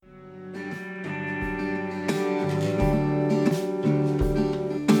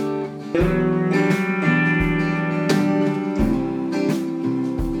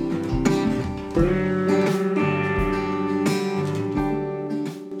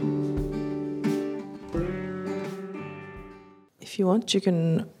If you want, you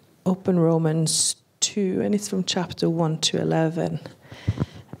can open Romans 2, and it's from chapter 1 to 11.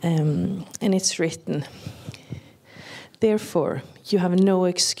 And it's written, "Therefore, you have no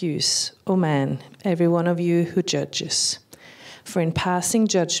excuse, O man, every one of you who judges. For in passing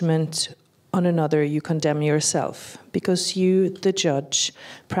judgment on another, you condemn yourself, because you, the judge,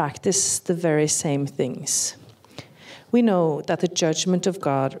 practice the very same things. We know that the judgment of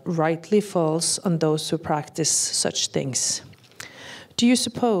God rightly falls on those who practice such things. Do you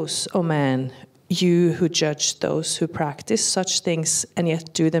suppose, O man, you who judge those who practice such things and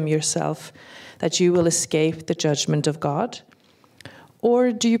yet do them yourself, that you will escape the judgment of God?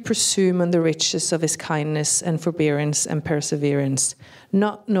 Or do you presume on the riches of his kindness and forbearance and perseverance,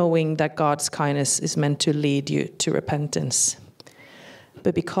 not knowing that God's kindness is meant to lead you to repentance?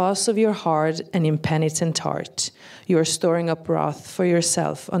 But because of your hard and impenitent heart, you are storing up wrath for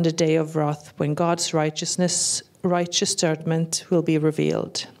yourself on the day of wrath, when God's righteous judgment will be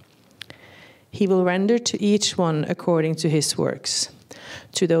revealed. He will render to each one according to his works.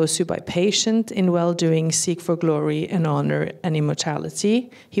 To those who by patient in well-doing seek for glory and honor and immortality,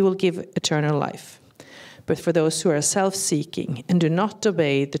 he will give eternal life. But for those who are self-seeking and do not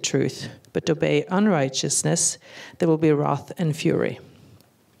obey the truth, but obey unrighteousness, there will be wrath and fury.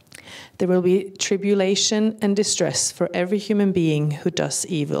 There will be tribulation and distress for every human being who does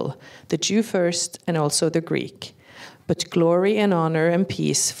evil, the Jew first and also the Greek. But glory and honor and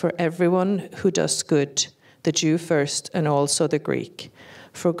peace for everyone who does good, the Jew first and also the Greek.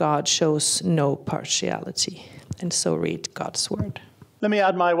 For God shows no partiality." And so read God's word. Let me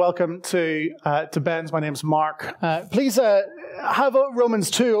add my welcome to Ben's. My name's Mark. Please have Romans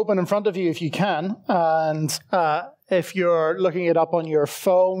 2 open in front of you if you can. And if you're looking it up on your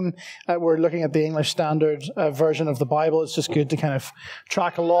phone, we're looking at the English Standard Version of the Bible. It's just good to kind of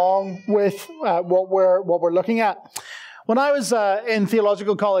track along with what we're looking at. When I was in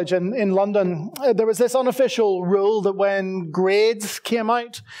theological college in London, there was this unofficial rule that when grades came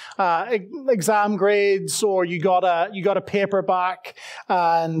out, exam grades, or you got a paper back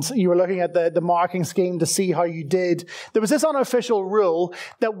and you were looking at the marking scheme to see how you did, there was this unofficial rule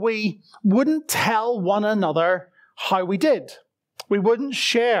that we wouldn't tell one another how we did. We wouldn't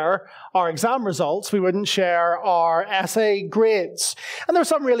share our exam results. We wouldn't share our essay grades. And there were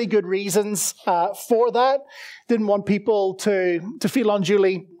some really good reasons for that. Didn't want people to feel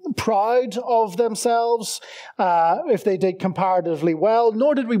unduly proud of themselves if they did comparatively well,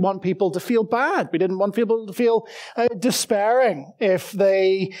 nor did we want people to feel bad. We didn't want people to feel despairing if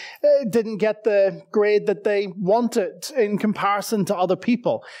they didn't get the grade that they wanted in comparison to other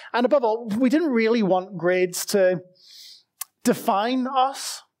people. And above all, we didn't really want grades to define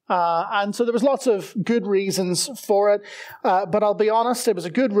us. And so there was lots of good reasons for it. But I'll be honest, it was a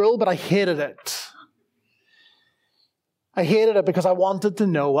good rule, but I hated it. I hated it because I wanted to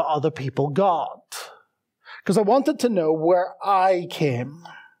know what other people got. Because I wanted to know where I came.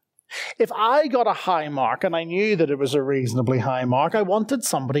 If I got a high mark, and I knew that it was a reasonably high mark, I wanted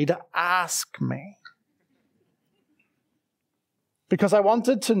somebody to ask me. Because I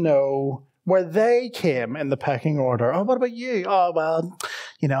wanted to know where they came in the pecking order. Oh, what about you? Oh, well,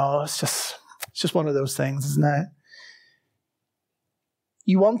 it's just one of those things, isn't it?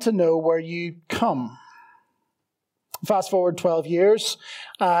 You want to know where you come. Fast forward 12 years,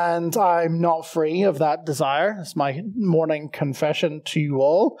 and I'm not free of that desire. It's my morning confession to you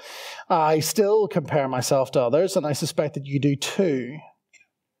all. I still compare myself to others, and I suspect that you do too.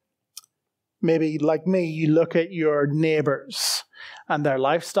 Maybe, like me, you look at your neighbors and their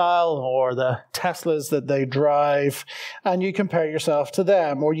lifestyle or the Teslas that they drive, and you compare yourself to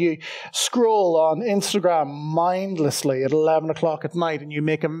them. Or you scroll on Instagram mindlessly at 11 o'clock at night, and you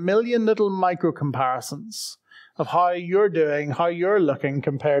make a million little micro comparisons of how you're doing, how you're looking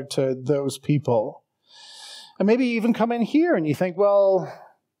compared to those people. And maybe you even come in here and you think, well,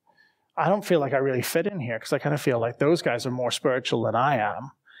 I don't feel like I really fit in here because I kind of feel like those guys are more spiritual than I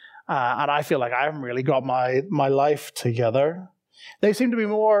am. And I feel like I haven't really got my life together. They seem to be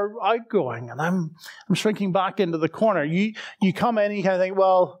more outgoing, and I'm shrinking back into the corner. You come in and you kind of think,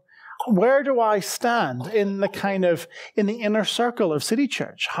 well, where do I stand in the inner circle of City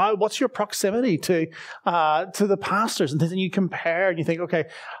Church? What's your proximity to the pastors? And then you compare and you think, okay,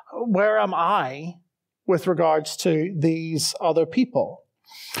 where am I with regards to these other people?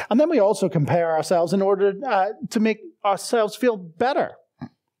 And then we also compare ourselves in order to make ourselves feel better.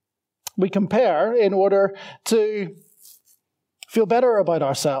 We compare in order to feel better about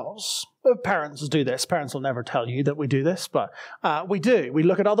ourselves. Parents do this. Parents will never tell you that we do this, but we do. We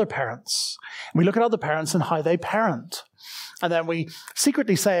look at other parents. We look at other parents and how they parent. And then we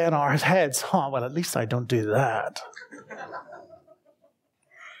secretly say in our heads, oh, well, at least I don't do that.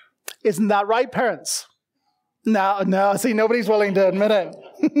 Isn't that right, parents? No, see, nobody's willing to admit it.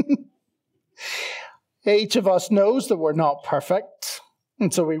 Each of us knows that we're not perfect.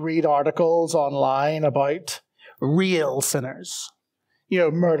 And so we read articles online about real sinners.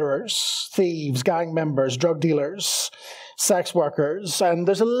 Murderers, thieves, gang members, drug dealers, sex workers. And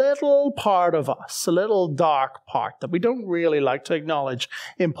there's a little part of us, a little dark part that we don't really like to acknowledge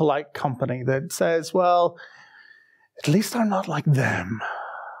in polite company that says, well, at least I'm not like them.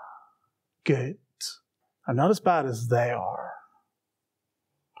 Good. I'm not as bad as they are.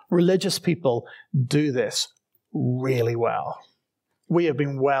 Religious people do this really well. We have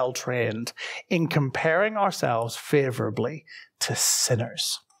been well trained in comparing ourselves favorably to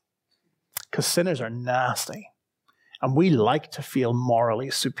sinners. Because sinners are nasty. And we like to feel morally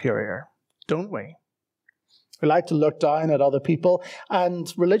superior, don't we? We like to look down at other people.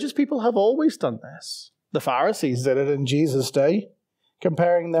 And religious people have always done this. The Pharisees did it in Jesus' day,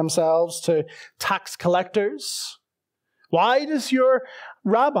 comparing themselves to tax collectors. Why does your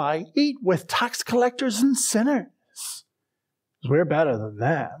rabbi eat with tax collectors and sinners? Because we're better than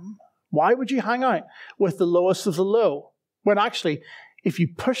them. Why would you hang out with the lowest of the low? When actually, if you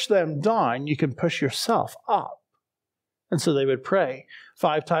push them down, you can push yourself up. And so they would pray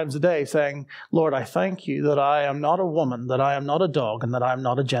 5 times a day saying, Lord, I thank you that I am not a woman, that I am not a dog, and that I am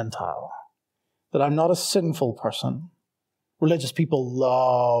not a Gentile, that I'm not a sinful person. Religious people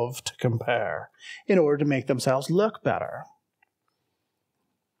love to compare in order to make themselves look better.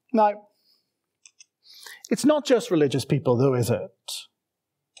 Now, it's not just religious people, though, is it?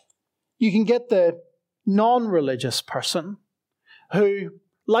 You can get the non-religious person who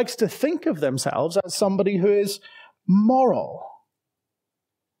likes to think of themselves as somebody who is moral.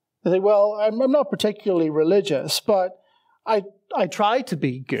 They say, well, I'm not particularly religious, but I try to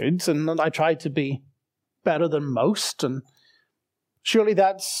be good, and I try to be better than most, and surely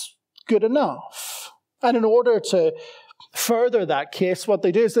that's good enough. And in order to further that case, what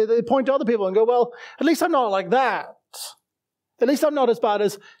they do is they point to other people and go, well, at least I'm not like that. At least I'm not as bad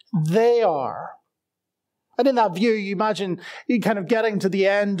as they are. And in that view, you imagine you kind of getting to the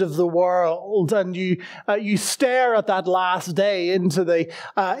end of the world, and you stare at that last day into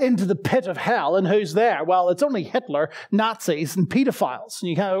the pit of hell, and who's there? Well, it's only Hitler, Nazis, and pedophiles. And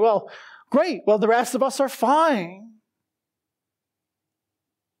you kind of, well, great. Well, the rest of us are fine.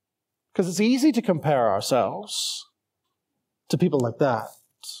 Because it's easy to compare ourselves to people like that.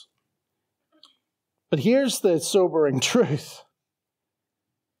 But here's the sobering truth.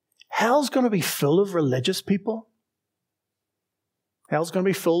 Hell's going to be full of religious people. Hell's going to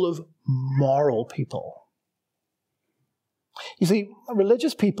be full of moral people. You see,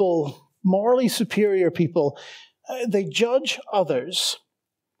 religious people, morally superior people, they judge others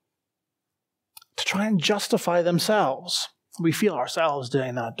to try and justify themselves. We feel ourselves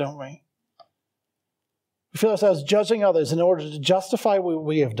doing that, don't we? We feel ourselves judging others in order to justify what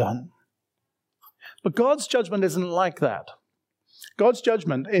we have done. But God's judgment isn't like that. God's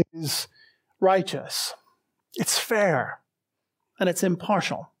judgment is righteous, it's fair, and it's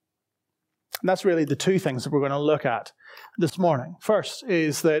impartial. And that's really the 2 things that we're going to look at this morning. First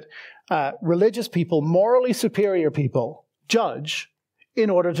is that religious people, morally superior people, judge in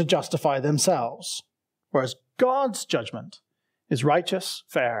order to justify themselves, whereas God's judgment is righteous,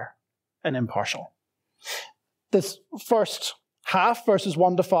 fair, and impartial. This first half, verses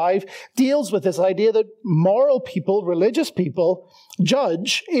 1 to 5, deals with this idea that moral people, religious people,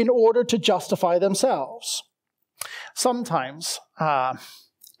 judge in order to justify themselves. Sometimes,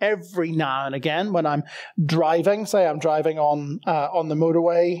 every now and again, when I'm driving, say I'm driving on the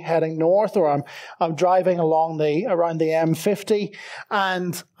motorway heading north, or I'm driving around the M50,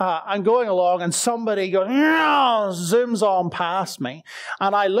 and I'm going along, and somebody goes, zooms on past me,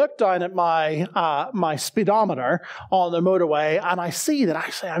 and I look down at my speedometer on the motorway, and I see that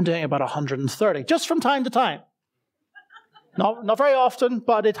actually I'm doing about 130, just from time to time. Not very often,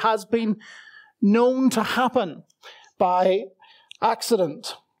 but it has been known to happen by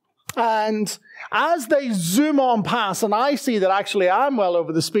accident. And as they zoom on past, and I see that actually I'm well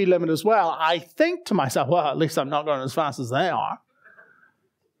over the speed limit as well, I think to myself, well, at least I'm not going as fast as they are.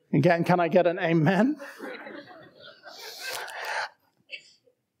 Again, can I get an amen?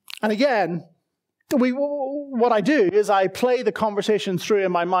 And again, what I do is I play the conversation through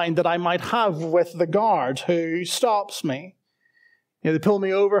in my mind that I might have with the guard who stops me. They pull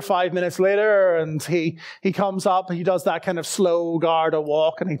me over 5 minutes later, and he comes up, he does that kind of slow Garda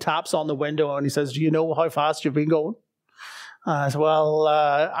walk, and he taps on the window, and he says, do you know how fast you've been going? I said, well,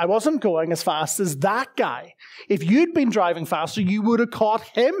 I wasn't going as fast as that guy. If you'd been driving faster, you would have caught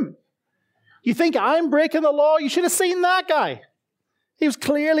him. You think I'm breaking the law? You should have seen that guy. He was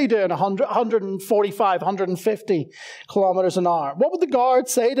clearly doing 100, 145, 150 kilometers an hour. What would the guard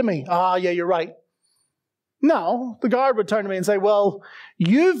say to me? Yeah, you're right. No, the guard would turn to me and say, well,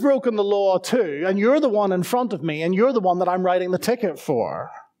 you've broken the law too, and you're the one in front of me, and you're the one that I'm writing the ticket for.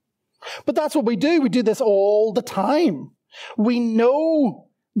 But that's what we do. We do this all the time. We know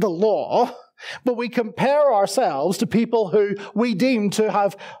the law, but we compare ourselves to people who we deem to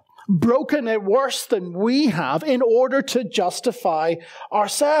have broken it worse than we have in order to justify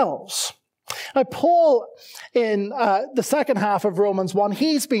ourselves. Now, Paul, in the second half of Romans 1,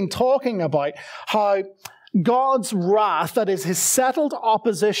 he's been talking about how God's wrath, that is his settled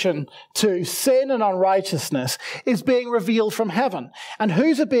opposition to sin and unrighteousness, is being revealed from heaven. And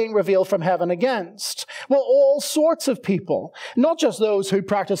who's it being revealed from heaven against? Well, all sorts of people. Not just those who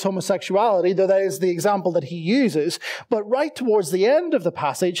practice homosexuality, though that is the example that he uses, but right towards the end of the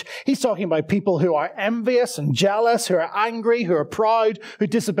passage, he's talking about people who are envious and jealous, who are angry, who are proud, who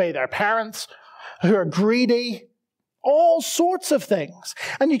disobey their parents, who are greedy. All sorts of things.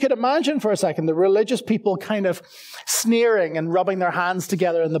 And you could imagine for a second the religious people kind of sneering and rubbing their hands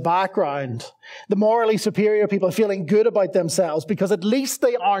together in the background. The morally superior people feeling good about themselves because at least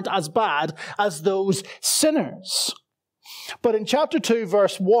they aren't as bad as those sinners. But in chapter 2,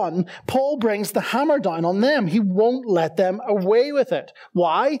 verse 1, Paul brings the hammer down on them. He won't let them away with it.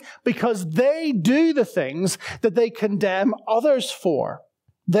 Why? Because they do the things that they condemn others for.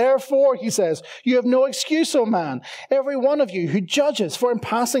 Therefore, he says, you have no excuse, O man, every one of you who judges, for in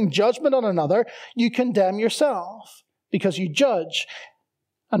passing judgment on another, you condemn yourself, because you judge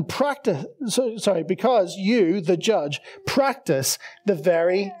and practice, because you, the judge, practice the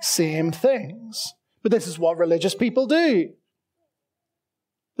very same things. But this is what religious people do.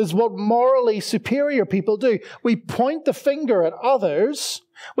 This is what morally superior people do. We point the finger at others.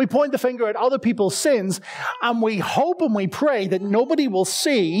 We point the finger at other people's sins, and we hope and we pray that nobody will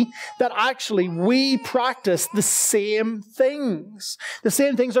see that actually we practice the same things. The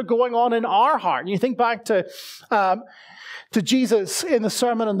same things are going on in our heart. And you think back to Jesus in the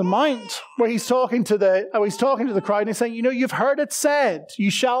Sermon on the Mount, where he's talking to the crowd and he's saying, you've heard it said,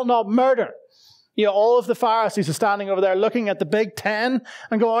 you shall not murder. All of the Pharisees are standing over there looking at the Big Ten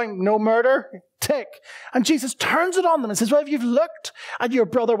and going, no murder, tick. And Jesus turns it on them and says, well, if you've looked at your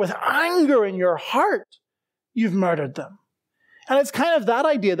brother with anger in your heart, you've murdered them. And it's kind of that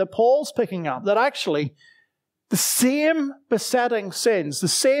idea that Paul's picking up, that actually the same besetting sins, the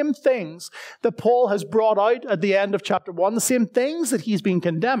same things that Paul has brought out at the end of chapter 1, the same things that he's been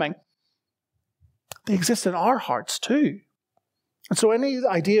condemning, they exist in our hearts too. And so any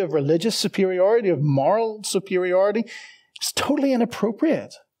idea of religious superiority, of moral superiority, is totally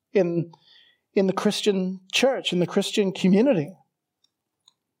inappropriate in the Christian church, in the Christian community.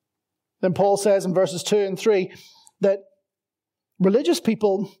 Then Paul says in verses 2 and 3 that religious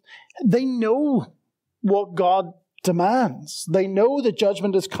people, they know what God demands. They know that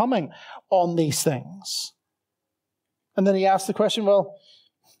judgment is coming on these things. And then he asks the question, well,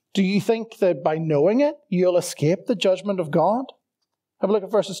 do you think that by knowing it, you'll escape the judgment of God? Have a look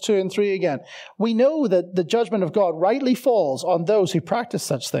at verses 2 and 3 again. We know that the judgment of God rightly falls on those who practice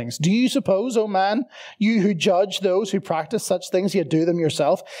such things. Do you suppose, O man, you who judge those who practice such things, yet do them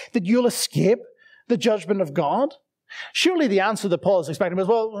yourself, that you'll escape the judgment of God? Surely the answer that Paul is expecting is,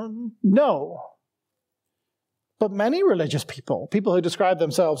 well, no. But many religious people who describe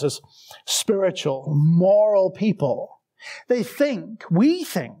themselves as spiritual, moral people, we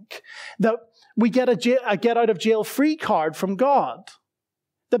think that we get a get out of jail free card from God.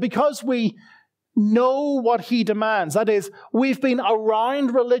 That because we know what he demands, that is, we've been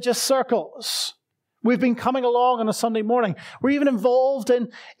around religious circles, we've been coming along on a Sunday morning, we're even involved in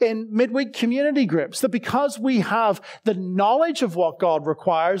midweek community groups, that because we have the knowledge of what God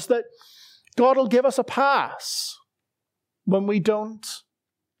requires, that God will give us a pass when we don't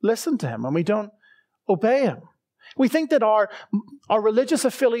listen to him, when we don't obey him. We think that our religious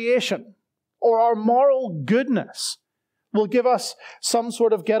affiliation or our moral goodness will give us some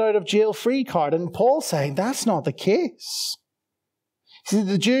sort of get-out-of-jail-free card. And Paul's saying that's not the case. See,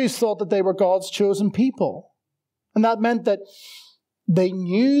 the Jews thought that they were God's chosen people. And that meant that they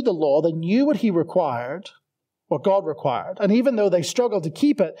knew the law, they knew what he required, what God required. And even though they struggled to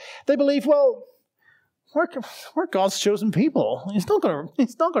keep it, they believed, well, we're God's chosen people. He's not going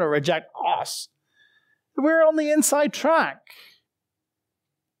to reject us. We're on the inside track.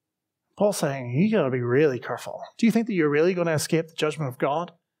 Paul's saying, you got to be really careful. Do you think that you're really going to escape the judgment of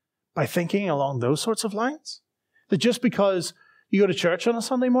God by thinking along those sorts of lines? That just because you go to church on a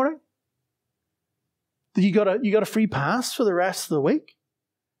Sunday morning, that you got a free pass for the rest of the week?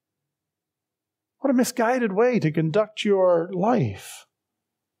 What a misguided way to conduct your life.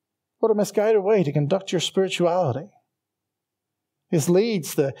 What a misguided way to conduct your spirituality. This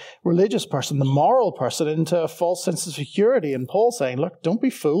leads the religious person, the moral person, into a false sense of security. And Paul's saying, look, don't be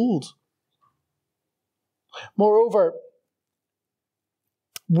fooled. Moreover,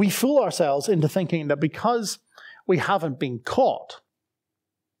 we fool ourselves into thinking that because we haven't been caught,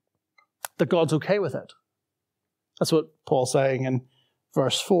 that God's okay with it. That's what Paul's saying in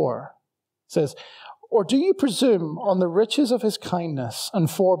verse 4. It says, or do you presume on the riches of his kindness and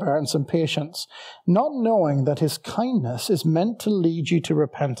forbearance and patience, not knowing that his kindness is meant to lead you to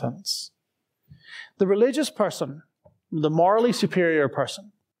repentance? The religious person, the morally superior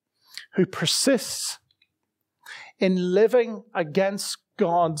person, who persists in living against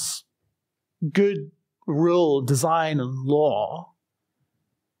God's good rule, design, and law,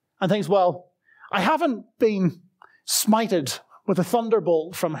 and thinks, well, I haven't been smited with a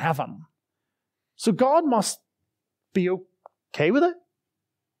thunderbolt from heaven, so God must be okay with it,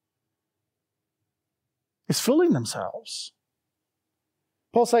 is fooling themselves.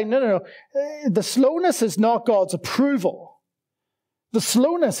 Paul's saying, no. The slowness is not God's approval. The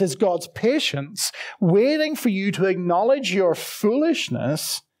slowness is God's patience, waiting for you to acknowledge your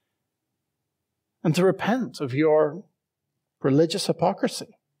foolishness and to repent of your religious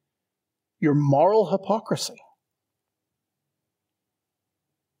hypocrisy, your moral hypocrisy.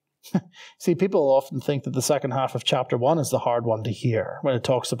 See, people often think that the second half of chapter 1 is the hard one to hear when it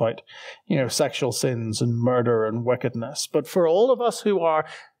talks about, sexual sins and murder and wickedness. But for all of us who are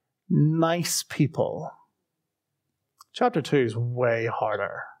nice people, chapter 2 is way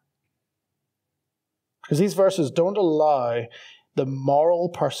harder. Because these verses don't allow the moral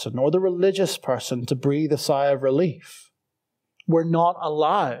person or the religious person to breathe a sigh of relief. We're not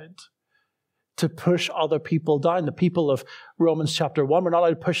allowed to push other people down. The people of Romans chapter 1, we're not allowed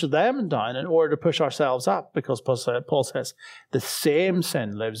to push them down in order to push ourselves up, because Paul says, the same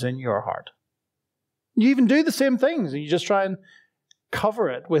sin lives in your heart. You even do the same things, and you just try and cover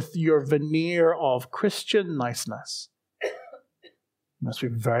it with your veneer of Christian niceness. You must be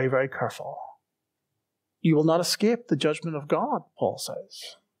very, very careful. You will not escape the judgment of God, Paul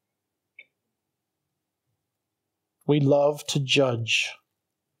says. We love to judge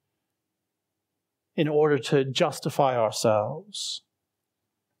in order to justify ourselves,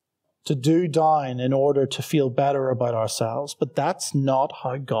 to do down in order to feel better about ourselves. But that's not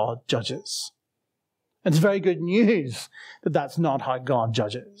how God judges. It's very good news that that's not how God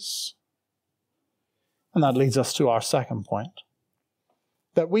judges. And that leads us to our second point,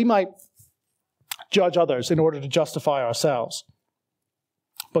 that we might judge others in order to justify ourselves.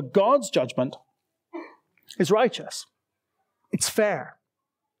 But God's judgment is righteous. It's fair.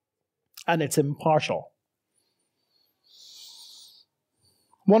 And it's impartial.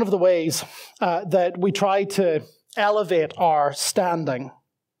 One of the ways that we try to elevate our standing,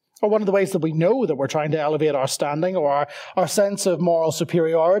 or one of the ways that we know that we're trying to elevate our standing or our sense of moral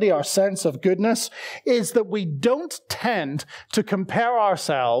superiority, our sense of goodness, is that we don't tend to compare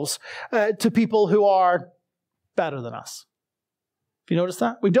ourselves to people who are better than us. Have you noticed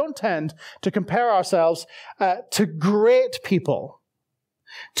that? We don't tend to compare ourselves to great people,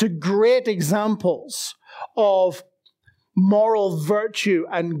 to great examples of moral virtue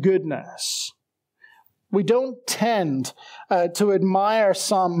and goodness. We don't tend to admire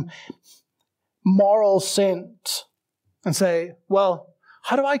some moral saint and say, well,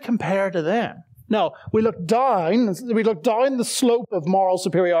 how do I compare to them? No, we look down the slope of moral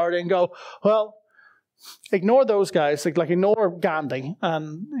superiority and go, well, ignore those guys, like ignore Gandhi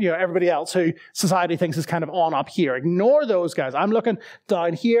and everybody else who society thinks is kind of on up here. Ignore those guys. I'm looking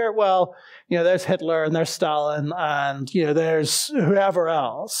down here. Well, there's Hitler and there's Stalin and there's whoever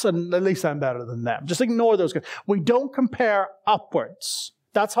else, and at least I'm better than them. Just ignore those guys. We don't compare upwards.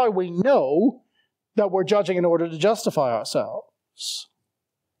 That's how we know that we're judging in order to justify ourselves.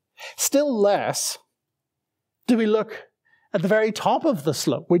 Still less do we look at the very top of the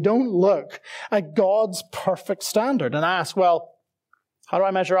slope. We don't look at God's perfect standard and ask, well, how do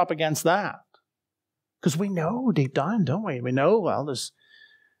I measure up against that? Because we know deep down, don't we? We know, well, there's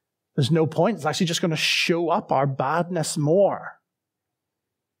no point. It's actually just going to show up our badness more.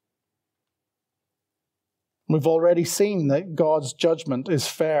 We've already seen that God's judgment is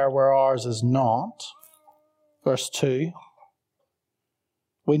fair where ours is not. Verse 2.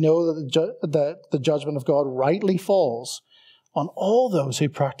 We know that the judgment of God rightly falls on all those who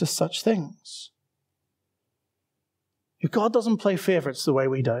practice such things. God doesn't play favorites the way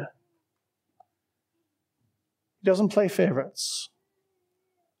we do. He doesn't play favorites.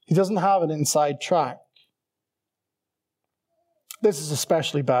 He doesn't have an inside track. This is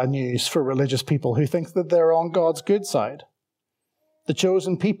especially bad news for religious people who think that they're on God's good side. the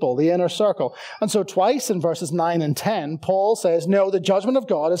chosen people, the inner circle. And so twice in verses 9 and 10, Paul says, no, the judgment of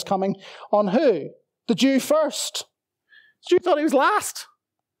God is coming on who? The Jew first. The Jew thought he was last.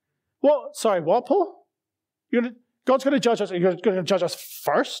 What? Sorry, what, Paul? God's going to judge us. You're going to judge us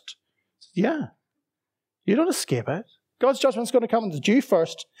first? Yeah. You don't escape it. God's judgment is going to come on the Jew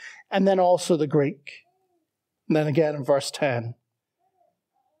first, and then also the Greek. And then again in verse 10,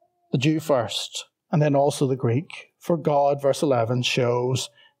 the Jew first, and then also the Greek. For God, verse 11, shows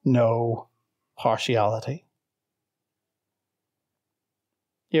no partiality.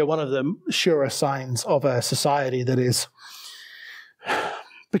 One of the surest signs of a society that is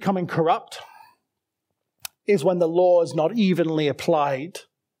becoming corrupt is when the law is not evenly applied.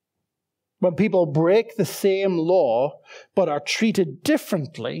 When people break the same law but are treated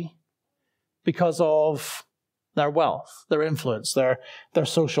differently because of their wealth, their influence, their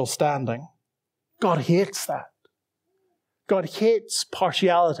social standing. God hates that. God hates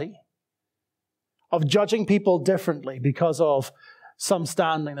partiality, of judging people differently because of some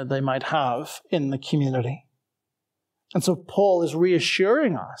standing that they might have in the community. And so Paul is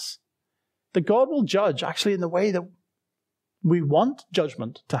reassuring us that God will judge actually in the way that we want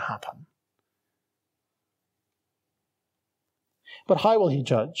judgment to happen. But how will he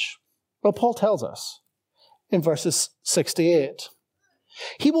judge? Well, Paul tells us in verses 68.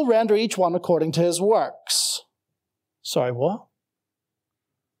 He will render each one according to his works. Sorry, what?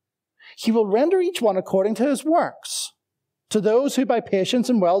 He will render each one according to his works. To those who by patience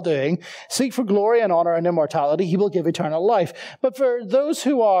and well-doing seek for glory and honor and immortality, he will give eternal life. But for those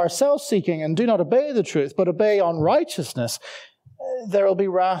who are self-seeking and do not obey the truth, but obey unrighteousness, there will be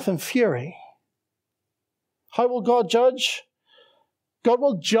wrath and fury. How will God judge? God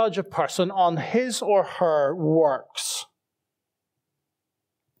will judge a person on his or her works.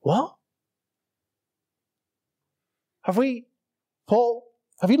 What? Have you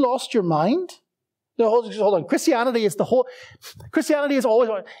lost your mind? No, hold on. Christianity is always,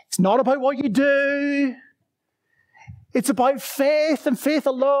 it's not about what you do. It's about faith and faith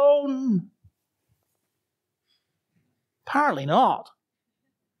alone. Apparently not.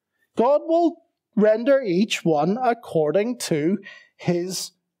 God will render each one according to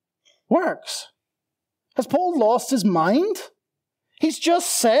his works. Has Paul lost his mind? He's just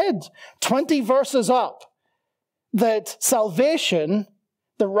said 20 verses up that salvation,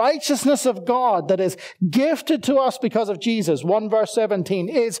 the righteousness of God that is gifted to us because of Jesus, 1 verse 17,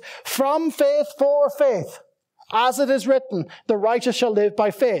 is from faith for faith. As it is written, the righteous shall live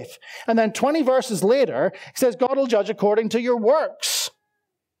by faith. And then 20 verses later, he says, God will judge according to your works.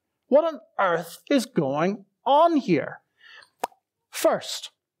 What on earth is going on here?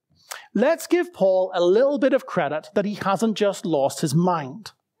 First, let's give Paul a little bit of credit that he hasn't just lost his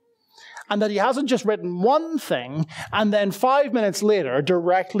mind. And that he hasn't just written one thing and then 5 minutes later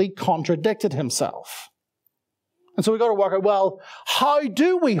directly contradicted himself. And so we've got to work out, well, how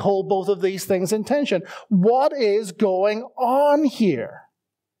do we hold both of these things in tension? What is going on here?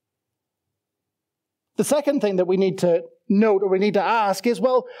 The second thing that we need to note or we need to ask is,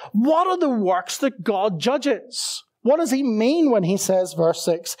 well, what are the works that God judges? What does he mean when he says, verse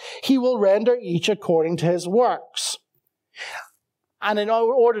 6, he will render each according to his works? And in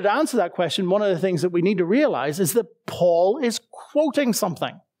order to answer that question, one of the things that we need to realize is that Paul is quoting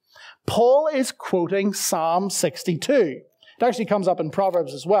something. Paul is quoting Psalm 62. It actually comes up in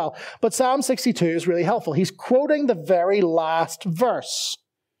Proverbs as well. But Psalm 62 is really helpful. He's quoting the very last verse.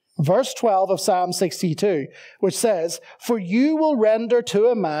 Verse 12 of Psalm 62, which says, for you will render to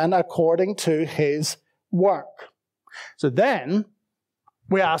a man according to his work. So then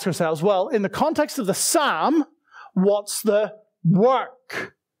we ask ourselves, well, in the context of the psalm, what's the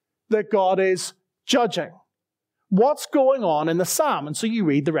work that God is judging? What's going on in the psalm? And so you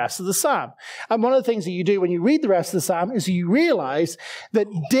read the rest of the psalm. And one of the things that you do when you read the rest of the psalm is you realize that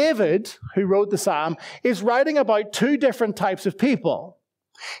David, who wrote the psalm, is writing about two different types of people.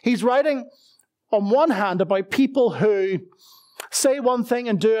 He's writing, on one hand, about people who say one thing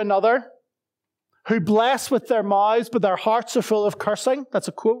and do another, who bless with their mouths, but their hearts are full of cursing. That's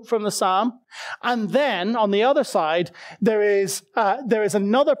a quote from the psalm. And then, on the other side, there is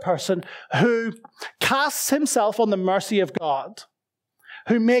another person who casts himself on the mercy of God,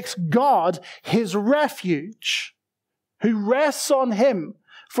 who makes God his refuge, who rests on him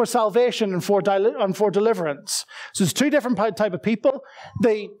for salvation and for deliverance. So there's two different type of people.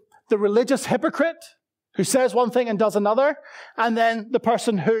 The religious hypocrite, who says one thing and does another, and then the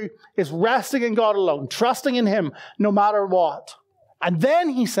person who is resting in God alone, trusting in him no matter what. And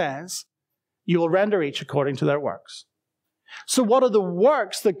then he says, you will render each according to their works. So what are the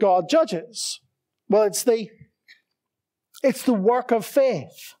works that God judges? Well, it's the It's the work of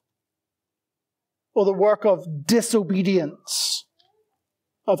faith, or the work of disobedience,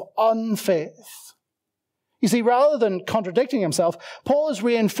 of unfaith. You see, rather than contradicting himself, Paul is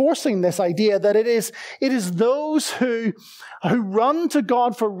reinforcing this idea that it is those who run to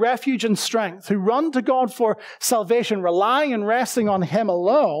God for refuge and strength, who run to God for salvation, relying and resting on him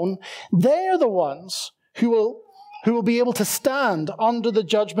alone, they're the ones who will be able to stand under the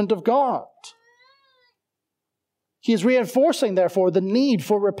judgment of God. He is reinforcing, therefore, the need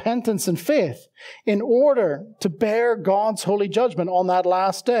for repentance and faith in order to bear God's holy judgment on that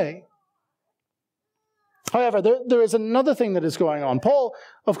last day. However, there is another thing that is going on. Paul,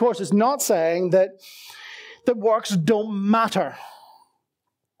 of course, is not saying that works don't matter.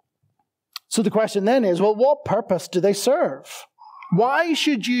 So the question then is, well, what purpose do they serve? Why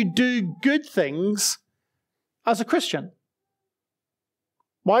should you do good things as a Christian?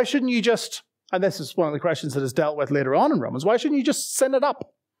 Why shouldn't you just, and this is one of the questions that is dealt with later on in Romans, why shouldn't you just sin it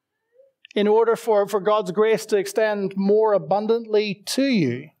up in order for God's grace to extend more abundantly to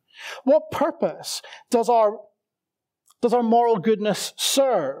you? What purpose does our moral goodness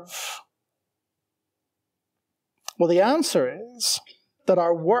serve? Well, the answer is that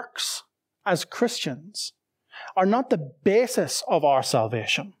our works as Christians are not the basis of our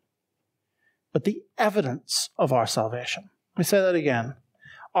salvation, but the evidence of our salvation. Let me say that again.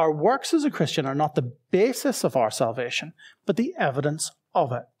 Our works as a Christian are not the basis of our salvation, but the evidence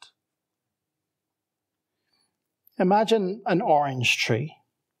of it. Imagine an orange tree.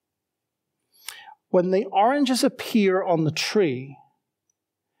 When the oranges appear on the tree,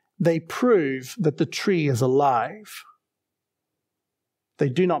 they prove that the tree is alive. They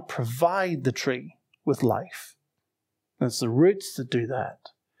do not provide the tree with life. It's the roots that do that.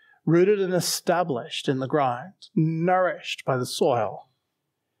 Rooted and established in the ground, nourished by the soil.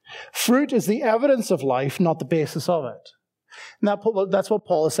 Fruit is the evidence of life, not the basis of it. And that's what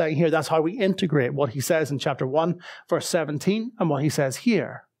Paul is saying here. That's how we integrate what he says in chapter 1, verse 17, and what he says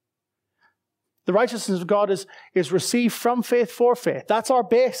here. The righteousness of God is received from faith for faith. That's our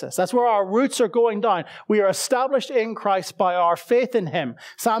basis. That's where our roots are going down. We are established in Christ by our faith in him.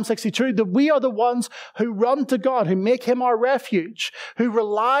 Psalm 62, that we are the ones who run to God, who make him our refuge, who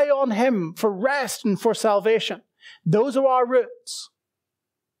rely on him for rest and for salvation. Those are our roots.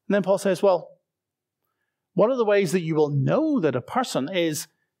 And then Paul says, well, one of the ways that you will know that a person is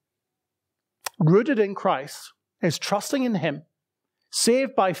rooted in Christ, is trusting in him,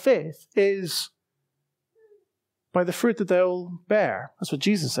 saved by faith, is by the fruit that they'll bear. That's what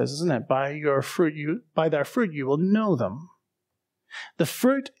Jesus says, isn't it? By their fruit you will know them. The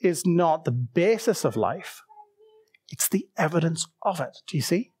fruit is not the basis of life. It's the evidence of it. Do you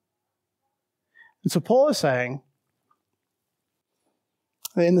see? And so Paul is saying,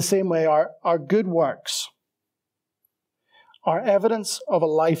 in the same way, our good works are evidence of a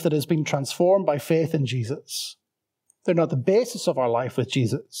life that has been transformed by faith in Jesus. They're not the basis of our life with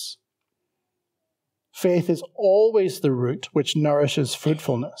Jesus. Faith is always the root which nourishes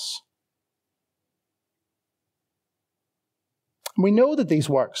fruitfulness. We know that these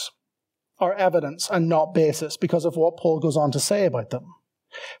works are evidence and not basis because of what Paul goes on to say about them.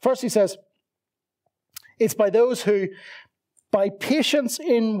 First, he says, it's by those who, by patience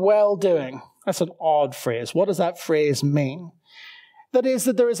in well-doing. That's an odd phrase. What does that phrase mean? That is,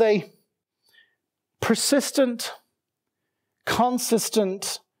 that there is a persistent,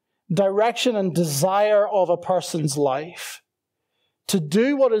 consistent direction and desire of a person's life to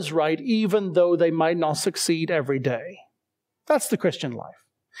do what is right, even though they might not succeed every day. That's the Christian life.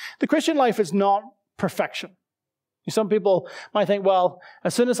 The Christian life is not perfection. Some people might think, well,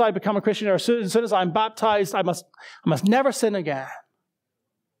 as soon as I become a Christian or as soon as I'm baptized, I must never sin again.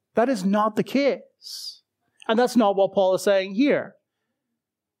 That is not the case. And that's not what Paul is saying here.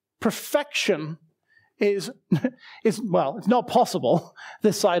 Perfection is it's not possible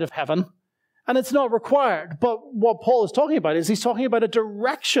this side of heaven, and it's not required. But what Paul is talking about is he's talking about a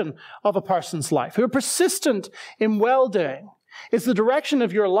direction of a person's life who are persistent in well-doing. It's the direction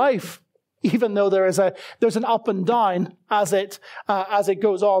of your life, even though there's an up and down as it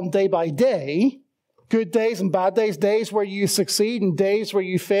goes on day by day. Good days and bad days, days where you succeed and days where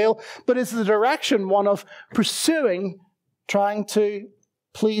you fail. But it's the direction, one of pursuing, trying to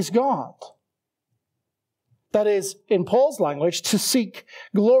please God. That is, in Paul's language, to seek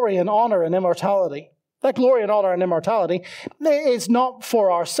glory and honor and immortality. That glory and honor and immortality is not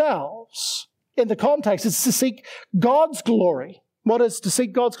for ourselves. In the context, it's to seek God's glory. What is to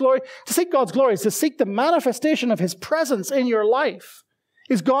seek God's glory? To seek God's glory is to seek the manifestation of his presence in your life.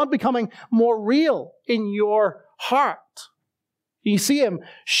 Is God becoming more real in your heart? You see him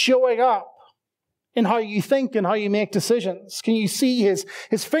showing up in how you think and how you make decisions? Can you see his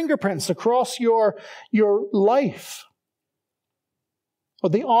fingerprints across your life? Or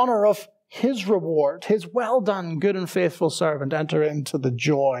the honor of his reward, his well done, good and faithful servant, enter into the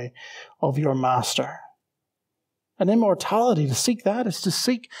joy of your master. And immortality, to seek that is to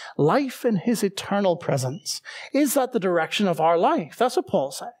seek life in his eternal presence. Is that the direction of our life? That's what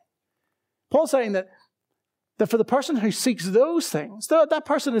Paul's saying. Paul's saying that for the person who seeks those things, that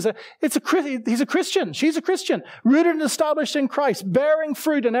person he's a Christian, she's a Christian, rooted and established in Christ, bearing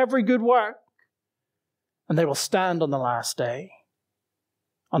fruit in every good work. And they will stand on the last day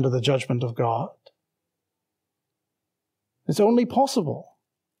under the judgment of God. It's only possible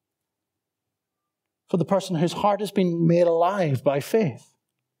for the person whose heart has been made alive by faith.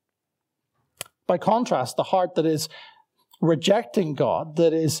 By contrast, the heart that is rejecting God,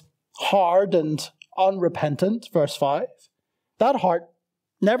 that is hard and unrepentant, verse 5, that heart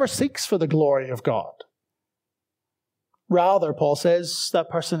never seeks for the glory of God. Rather, Paul says, that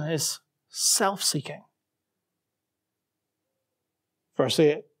person is self-seeking. Verse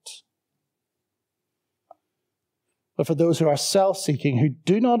 8. But for those who are self-seeking, who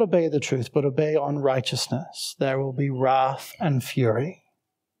do not obey the truth, but obey unrighteousness, there will be wrath and fury.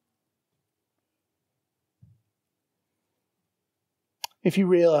 If you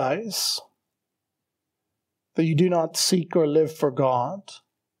realize that you do not seek or live for God,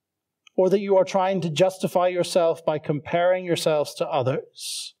 or that you are trying to justify yourself by comparing yourselves to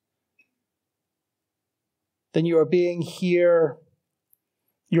others, then you're being here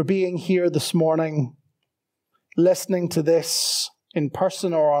this morning, listening to this in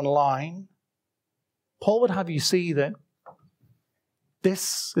person or online. Paul would have you see that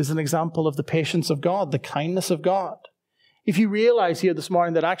this is an example of the patience of God, the kindness of God. If you realize here this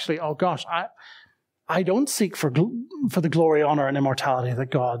morning that actually, oh gosh, I don't seek for the glory, honor, and immortality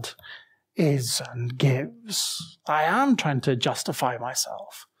that God is and gives. I am trying to justify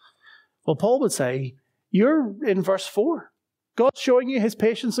myself. Well, Paul would say, you're in verse 4. God's showing you his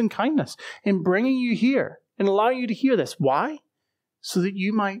patience and kindness in bringing you here and allowing you to hear this. Why? So that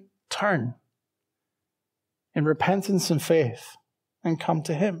you might turn in repentance and faith and come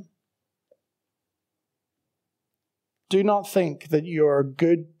to him. Do not think that your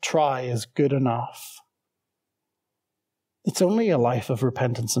good try is good enough. It's only a life of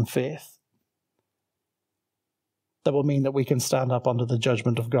repentance and faith that will mean that we can stand up under the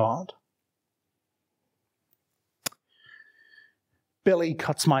judgment of God. Billy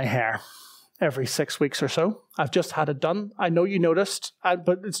cuts my hair every 6 weeks or so. I've just had it done. I know you noticed,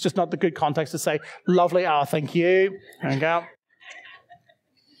 but it's just not the good context to say, lovely, thank you. There you go.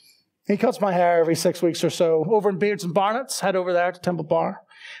 He cuts my hair every 6 weeks or so. Over in Beards and Barnett's, head over there to Temple Bar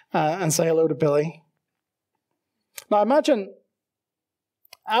and say hello to Billy. Now imagine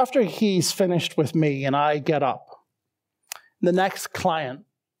after he's finished with me and I get up, the next client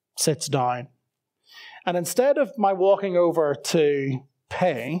sits down. And instead of my walking over to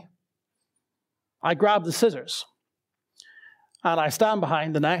pay, I grab the scissors. And I stand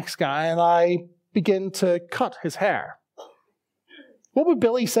behind the next guy and I begin to cut his hair. What would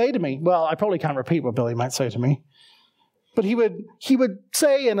Billy say to me? Well, I probably can't repeat what Billy might say to me. But he would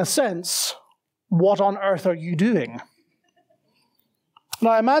say, in a sense, what on earth are you doing?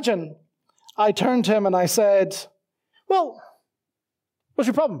 Now imagine I turned to him and I said, well, what's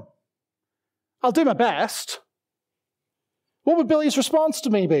your problem? I'll do my best. What would Billy's response to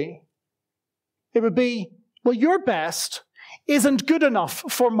me be? It would be, well, your best isn't good enough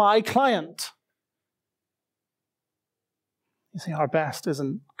for my client. You see, our best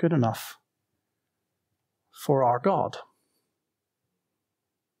isn't good enough for our God.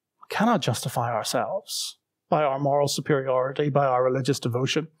 We cannot justify ourselves by our moral superiority, by our religious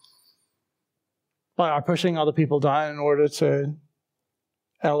devotion, by our pushing other people down in order to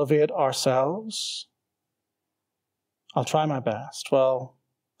elevate ourselves. I'll try my best. Well,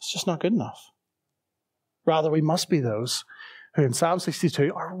 it's just not good enough. Rather, we must be those who in Psalm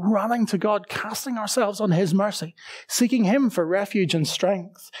 62 are running to God, casting ourselves on his mercy, seeking him for refuge and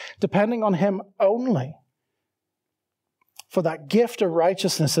strength, depending on him only for that gift of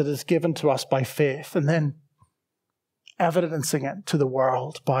righteousness that is given to us by faith, and then evidencing it to the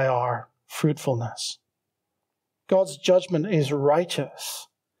world by our fruitfulness. God's judgment is righteous.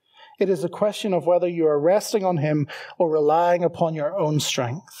 It is a question of whether you are resting on him or relying upon your own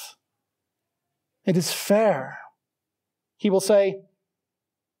strength. It is fair. He will say,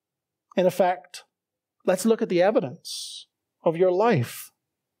 in effect, let's look at the evidence of your life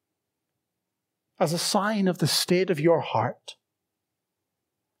as a sign of the state of your heart.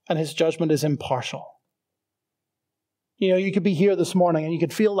 And his judgment is impartial. You could be here this morning and you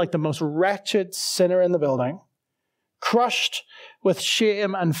could feel like the most wretched sinner in the building, crushed with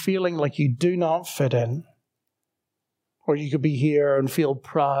shame and feeling like you do not fit in. Or you could be here and feel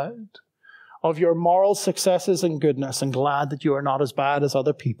proud of your moral successes and goodness and glad that you are not as bad as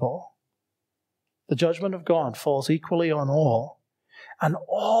other people. The judgment of God falls equally on all, and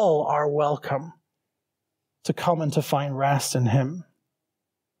all are welcome to come and to find rest in him.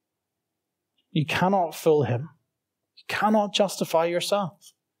 You cannot fool him. You cannot justify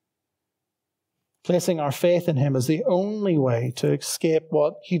yourself. Placing our faith in him is the only way to escape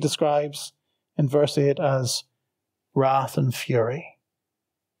what he describes in verse 8 as wrath and fury.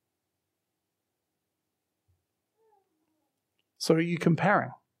 So are you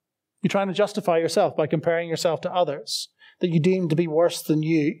comparing? You're trying to justify yourself by comparing yourself to others that you deem to be worse than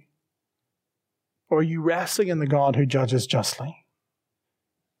you? Or are you resting in the God who judges justly?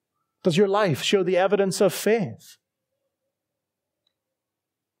 Does your life show the evidence of faith?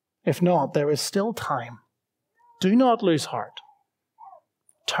 If not, there is still time. Do not lose heart.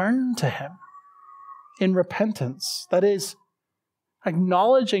 Turn to him in repentance. That is,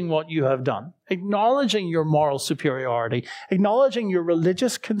 acknowledging what you have done, acknowledging your moral superiority, acknowledging your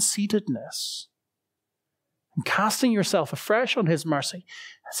religious conceitedness, and casting yourself afresh on his mercy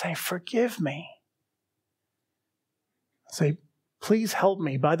and saying, forgive me. Say, please help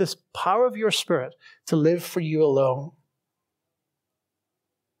me by this power of your Spirit to live for you alone.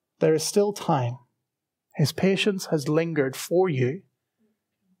 There is still time. His patience has lingered for you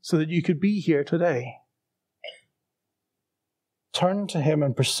so that you could be here today. Turn to him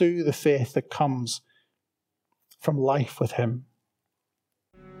and pursue the faith that comes from life with him.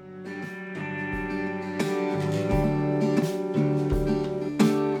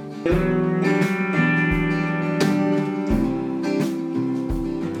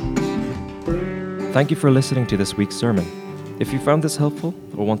 Thank you for listening to this week's sermon. If you found this helpful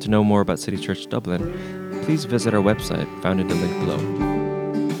or want to know more about City Church Dublin, please visit our website found in the link below.